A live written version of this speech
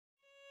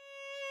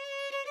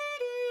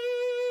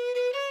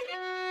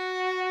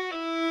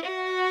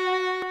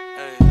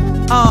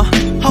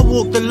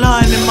walk the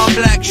line in my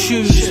black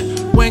shoes.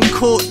 When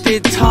caught,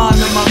 did time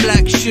in my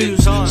black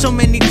shoes. So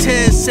many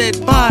tears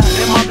said bye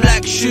in my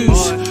black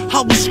shoes.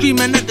 I was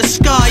screaming at the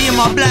sky in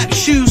my black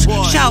shoes,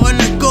 shouting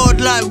at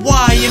God like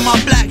why in my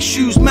black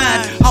shoes.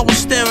 Mad, I was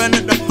staring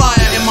at the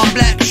fire in my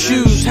black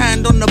shoes.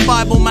 Hand on the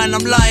Bible, man,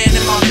 I'm lying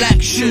in my black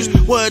shoes.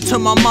 Word to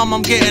my mum,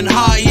 I'm getting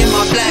high in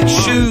my black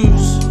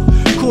shoes.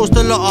 Caused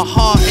a lot of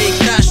heartache,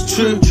 that's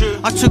true.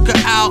 I took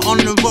her out on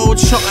the road,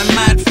 shotting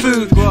mad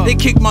food. They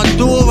kicked my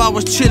door, I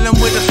was chilling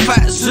with a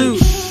fat zoo,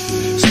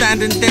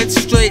 standing dead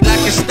straight like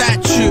a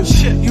statue.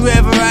 You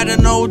ever had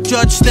an old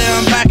judge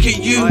staring back at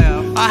you?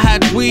 I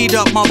had weed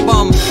up my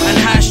bum and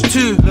hash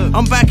too.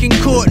 I'm back in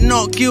court,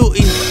 not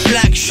guilty,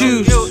 black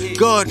shoes.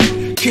 God,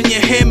 can you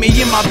hear me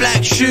in my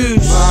black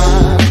shoes?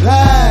 My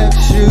black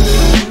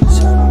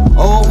shoes,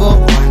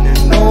 overworn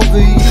and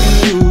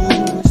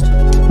overused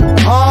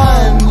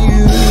on you.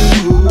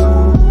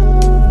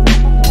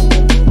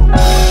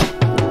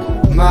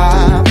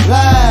 My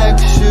black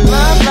shoes,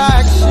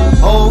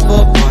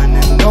 overworn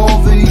and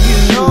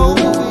overused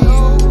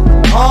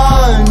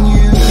on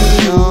you.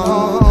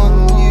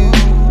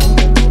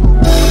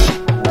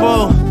 Bro,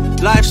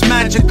 life's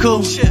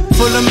magical,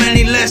 full of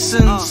many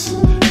lessons.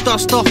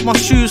 Dust off my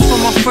shoes for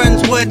my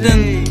friend's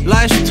wedding.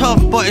 Life's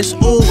tough, but it's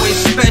always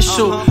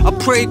special. I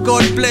pray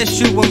God bless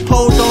you when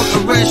Paul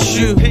don't arrest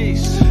you.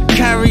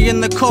 Carrying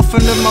the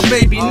coffin of my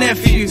baby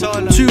nephew.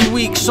 2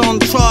 weeks on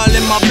trial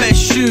in my best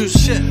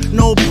shoes.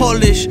 No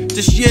polish,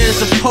 just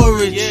years of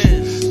porridge.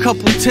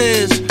 Couple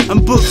tears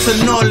and books of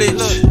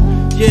knowledge.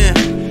 Yeah,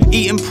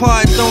 eating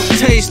pride don't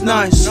taste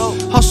nice.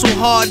 Hustle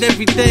hard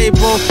every day,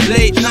 bro,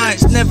 late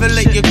nights. Never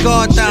let your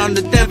guard down,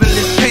 the devil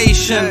is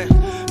patient.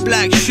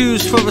 Black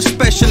shoes for a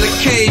special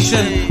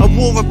occasion. I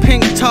wore a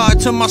pink tie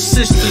to my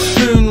sister's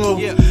funeral.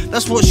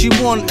 That's what she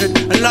wanted,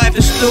 and life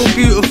is still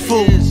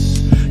beautiful.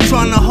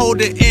 Trying to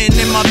hold it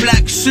in my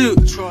black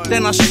suit.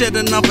 Then I shed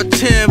another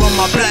tear on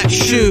my black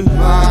shoe.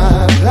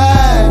 My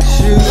black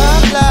shoes,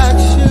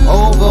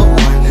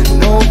 overworn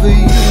and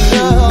overused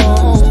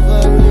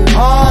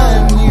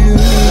on you.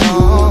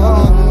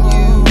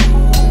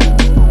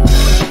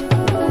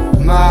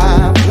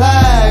 My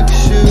black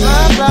shoes,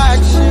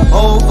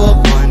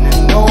 overworn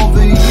and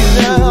overused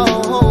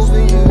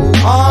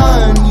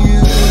on you.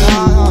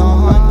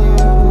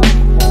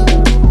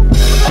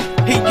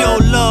 Hey yo,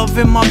 love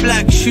in my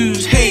black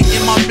shoes, hate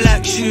in my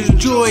black shoes,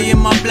 joy in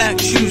my black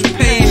shoes,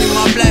 pain in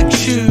my black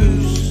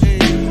shoes,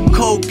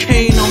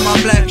 cocaine on my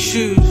black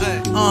shoes,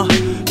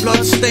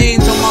 blood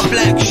stains on my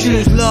black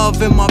shoes,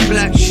 love in my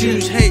black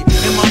shoes, hate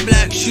in my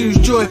black shoes,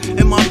 joy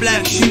in my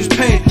black shoes,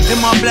 pain in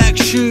my black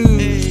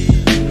shoes,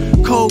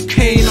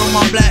 cocaine on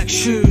my black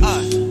shoes,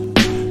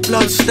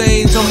 blood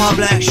stains on my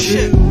black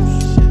shoes.